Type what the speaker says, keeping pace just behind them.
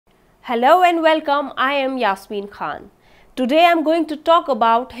Hello and welcome, I am Yasmin Khan. Today I am going to talk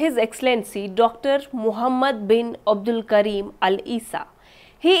about His Excellency Dr. Mohammad Bin Abdulkarim Al-Issa.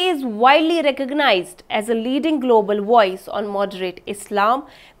 He is widely recognized as a leading global voice on moderate Islam,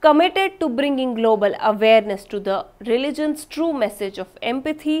 committed to bringing global awareness to the religion's true message of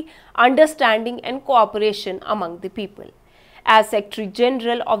empathy, understanding and cooperation among the people. As Secretary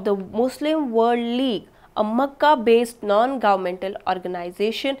General of the Muslim World League, a Makkah-based non-governmental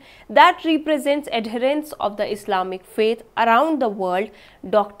organization that represents adherents of the Islamic faith around the world,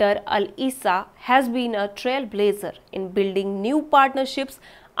 Dr. Al-Issa has been a trailblazer in building new partnerships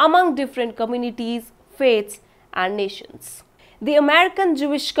among different communities, faiths and nations. The American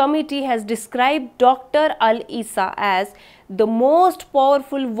Jewish Committee has described Dr. Al-Issa as the most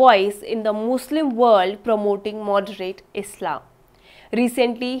powerful voice in the Muslim world promoting moderate Islam.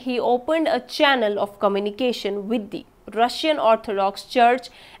 Recently, he opened a channel of communication with the Russian Orthodox Church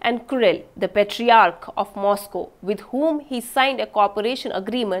and Kirill, the Patriarch of Moscow, with whom he signed a cooperation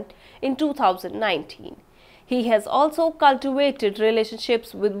agreement in 2019. He has also cultivated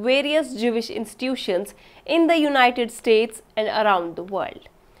relationships with various Jewish institutions in the United States and around the world.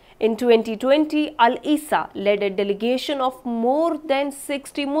 In 2020, Al-Issa led a delegation of more than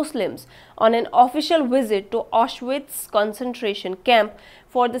 60 Muslims on an official visit to Auschwitz concentration camp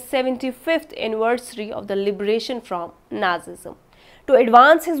for the 75th anniversary of the liberation from Nazism. To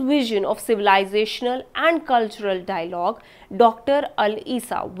advance his vision of civilizational and cultural dialogue, Dr.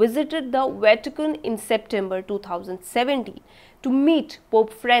 Al-Issa visited the Vatican in September 2017 to meet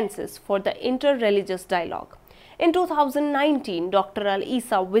Pope Francis for the inter-religious dialogue. In 2019, Dr.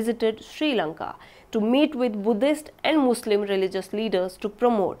 Al-Issa visited Sri Lanka to meet with Buddhist and Muslim religious leaders to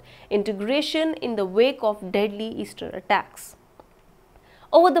promote integration in the wake of deadly Easter attacks.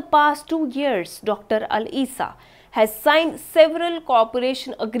 Over the past 2 years, Dr. Al-Issa has signed several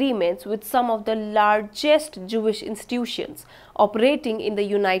cooperation agreements with some of the largest Jewish institutions operating in the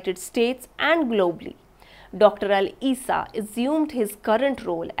United States and globally. Dr. Al-Issa assumed his current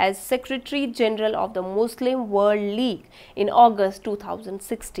role as Secretary General of the Muslim World League in August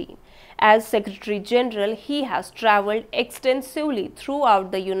 2016. As Secretary General, he has traveled extensively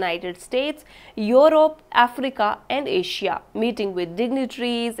throughout the United States, Europe, Africa and Asia, meeting with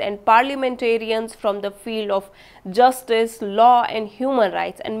dignitaries and parliamentarians from the field of justice, law and human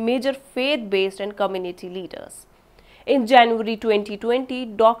rights and major faith-based and community leaders. In January 2020,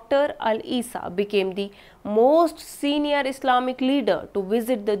 Dr. Al-Issa became the most senior Islamic leader to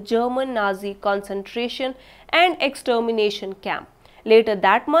visit the German Nazi concentration and extermination camp. Later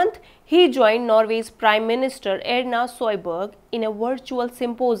that month, he joined Norway's Prime Minister Erna Solberg in a virtual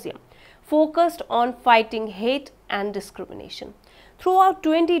symposium focused on fighting hate and discrimination. Throughout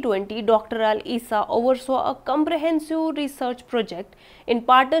 2020, Dr. Al-Issa oversaw a comprehensive research project in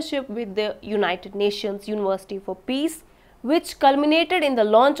partnership with the United Nations University for Peace, which culminated in the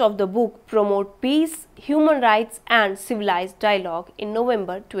launch of the book Promote Peace, Human Rights and Civilized Dialogue in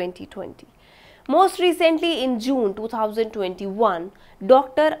November 2020. Most recently, in June 2021,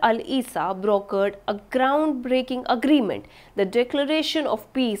 Dr. Al-Issa brokered a groundbreaking agreement, the Declaration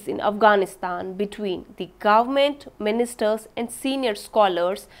of Peace in Afghanistan, between the government, ministers and senior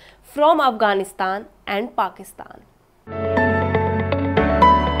scholars from Afghanistan and Pakistan.